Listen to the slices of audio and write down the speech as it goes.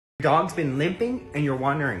Dog's been limping and you're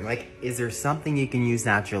wondering, is there something you can use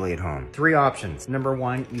naturally at home? 3 options. Number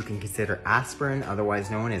 1, you can consider aspirin,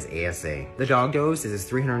 otherwise known as ASA. The dog dose is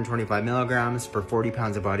 325 milligrams per 40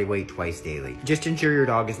 pounds of body weight twice daily. Just ensure your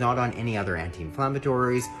dog is not on any other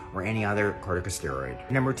anti-inflammatories or any other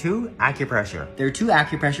corticosteroid. Number 2, acupressure. There are 2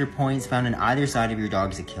 acupressure points found on either side of your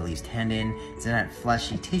dog's Achilles tendon. It's in that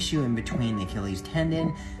fleshy tissue in between the Achilles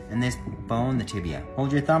tendon and this bone, the tibia.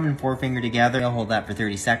 Hold your thumb and forefinger together. Hold that for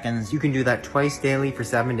 30 seconds. You can do that twice daily for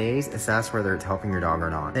 7 days. Assess whether it's helping your dog or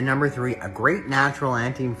not. Then number 3, a great natural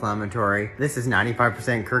anti-inflammatory. This is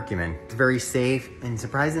 95% curcumin. It's very safe and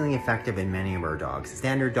surprisingly effective in many of our dogs.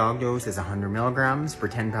 Standard dog dose is 100 milligrams per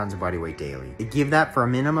 10 pounds of body weight daily. You give that for a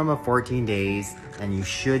minimum of 14 days and you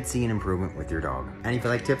should see an improvement with your dog. And if you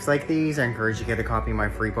like tips like these, I encourage you to get a copy of my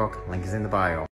free book. Link is in the bio.